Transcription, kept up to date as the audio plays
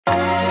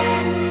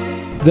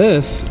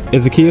This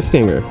is a Kia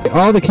Stinger.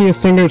 All the Kia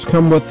Stingers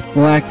come with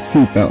black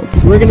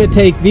seatbelts. We're gonna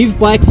take these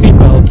black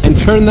seatbelts and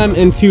turn them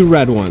into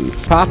red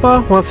ones.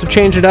 Papa wants to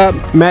change it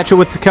up, match it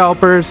with the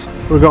calipers.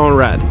 We're going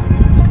red.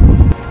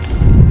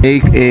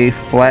 Take a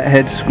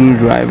flathead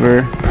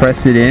screwdriver,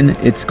 press it in.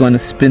 It's going to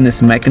spin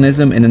this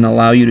mechanism and then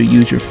allow you to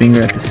use your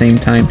finger at the same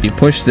time. You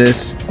push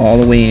this all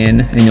the way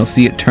in and you'll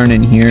see it turn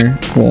in here,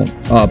 well,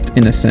 up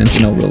in a sense,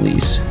 and it'll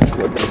release.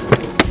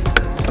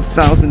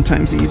 1,000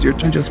 times easier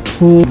to just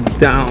pull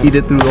down, eat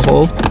it through the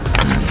hole.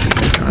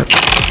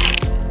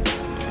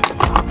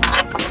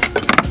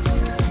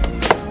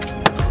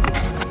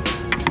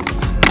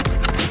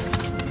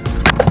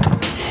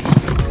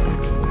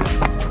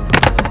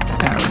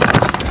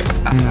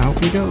 And out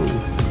we go.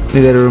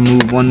 We gotta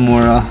remove one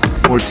more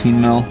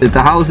 14 mil.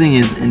 The housing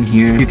is in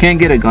here. You can't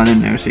get a gun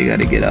in there, so you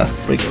gotta get a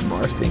breaker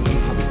bar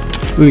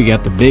thingy. We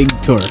got the big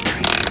torque.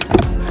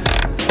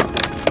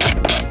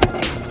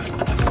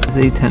 It's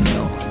a 10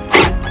 mil.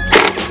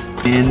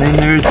 And then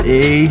there's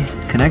a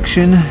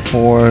connection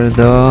for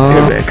the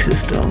airbag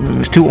system.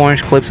 There's 2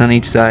 orange clips on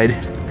each side.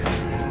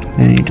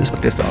 And you just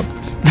hook this up.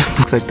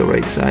 Looks like the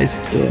right size.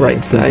 Yeah,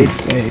 right side.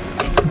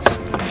 Let's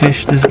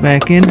fish this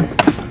back in.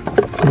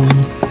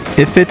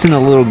 It fits in a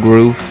little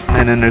groove.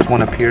 And then there's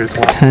one up here as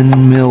well.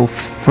 10 mil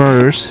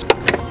first.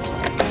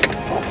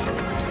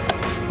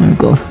 There it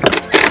goes.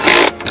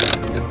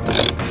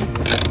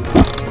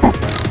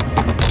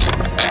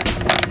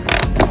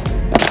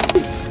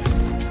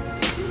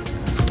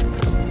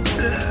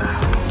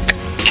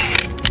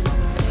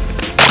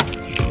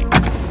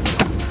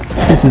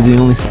 This is the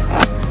only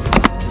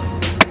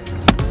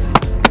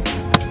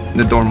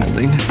the door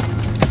molding.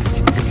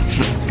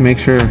 Make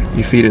sure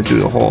you feed it through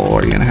the hole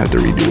or you're gonna have to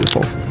redo this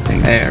whole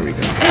thing. There we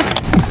go.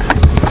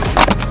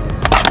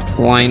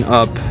 Line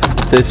up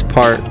this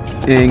part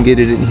and get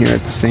it in here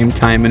at the same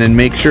time, and then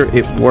make sure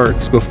it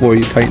works before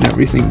you tighten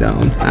everything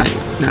down.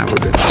 Now we're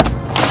good.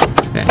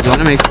 Yeah, you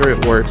wanna make sure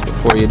it works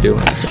before you do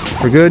it.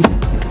 We're good.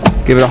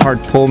 Give it a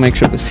hard pull, make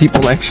sure the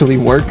seatbelt actually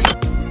works.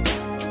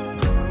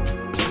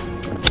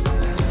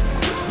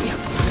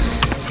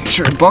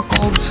 Sure it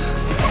buckled.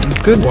 That's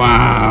good.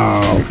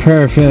 Wow,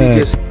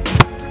 perfect.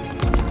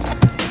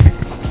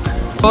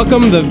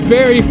 Welcome the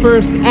very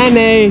first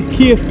NA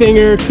Kia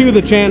Stinger to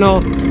the channel.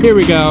 Here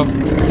we go.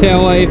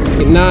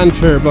 Taillights,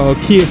 non-turbo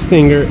Kia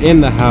Stinger in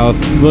the house.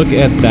 Look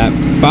at that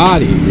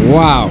body.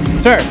 Wow.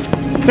 Sir,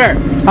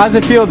 how does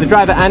it feel to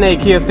drive an NA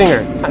Kia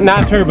Stinger?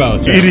 Non-turbo,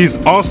 sir. It is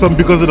awesome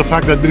because of the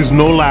fact that there is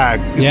no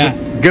lag. It's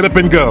just get up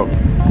and go.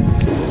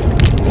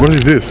 What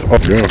is this? Oh,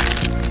 yeah.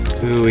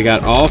 Ooh, we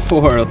got all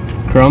 4.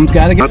 Chrome's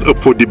gotta get Not up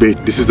for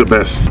debate. This is the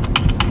best.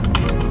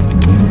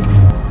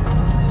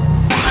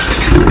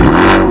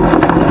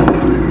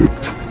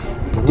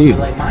 Dude.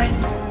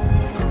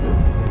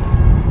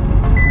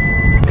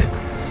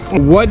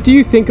 What do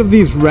you think of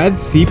these red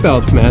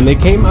seatbelts, man? They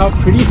came out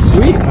pretty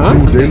sweet, huh?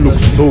 Dude, they look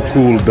so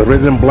cool. The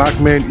red and black,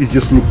 man, it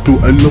just look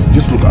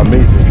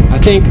amazing. I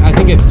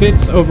think it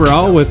fits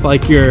overall with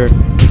like your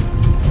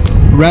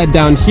red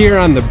down here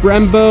on the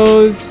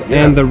Brembos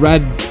and the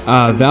red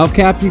valve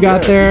cap you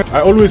got there. I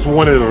always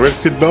wanted a red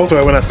seat belt,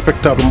 so when I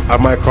spec'd out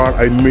my car,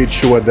 I made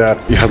sure that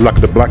it has like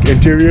the black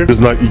interior.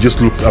 Because now it just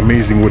looks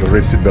amazing with a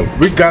red seat belt.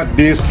 We got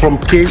this from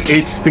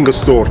K8 Stinger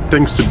Store.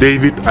 Thanks to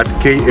David at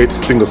K8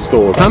 Stinger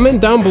Store. Comment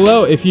down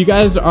below if you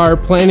guys are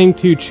planning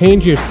to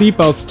change your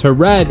seatbelts to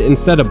red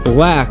instead of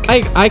black.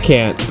 I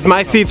can't.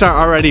 My seats are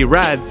already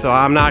red, so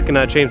I'm not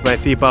gonna change my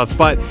seatbelts.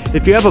 But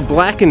if you have a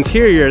black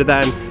interior,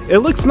 then it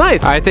looks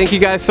nice. All right, thank you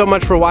guys so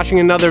much for watching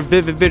another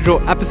Vivid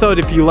Visual episode.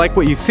 If you like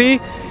what you see,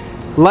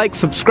 like,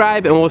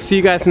 subscribe, and we'll see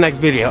you guys in the next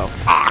video.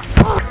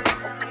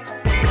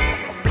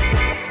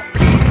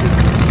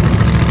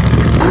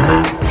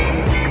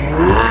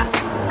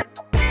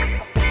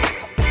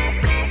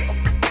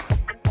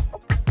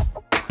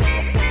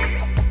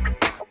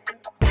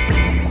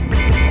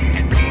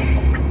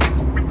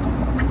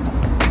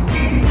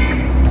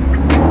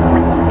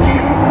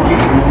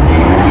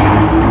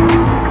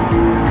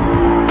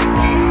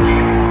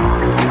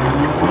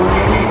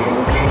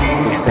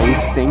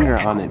 Singer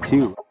on it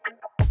too.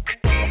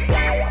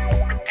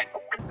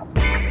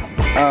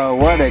 Oh,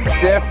 what a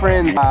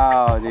difference.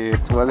 Wow, dude,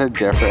 what a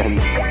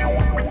difference.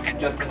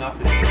 Just enough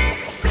to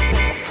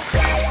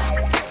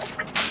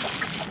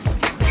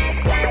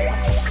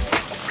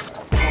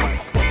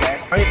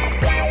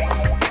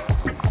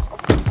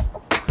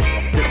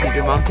Did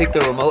your mom take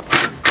the remote?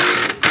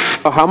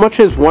 Oh, how much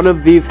is one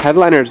of these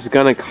headliners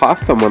gonna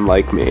cost someone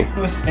like me? It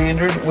was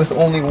standard with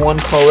only one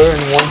color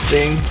and one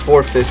thing,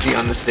 $450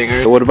 on the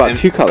Stinger. So what about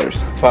 2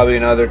 colors? Probably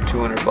another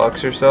 200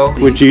 bucks or so.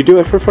 Would you do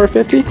it for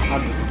 $450?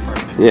 I'd do it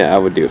for $450. Yeah, I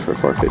would do it for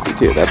 $450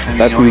 too. That's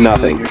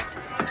nothing.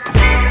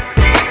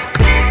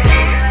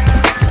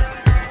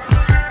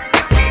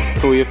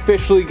 So we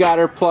officially got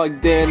her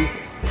plugged in.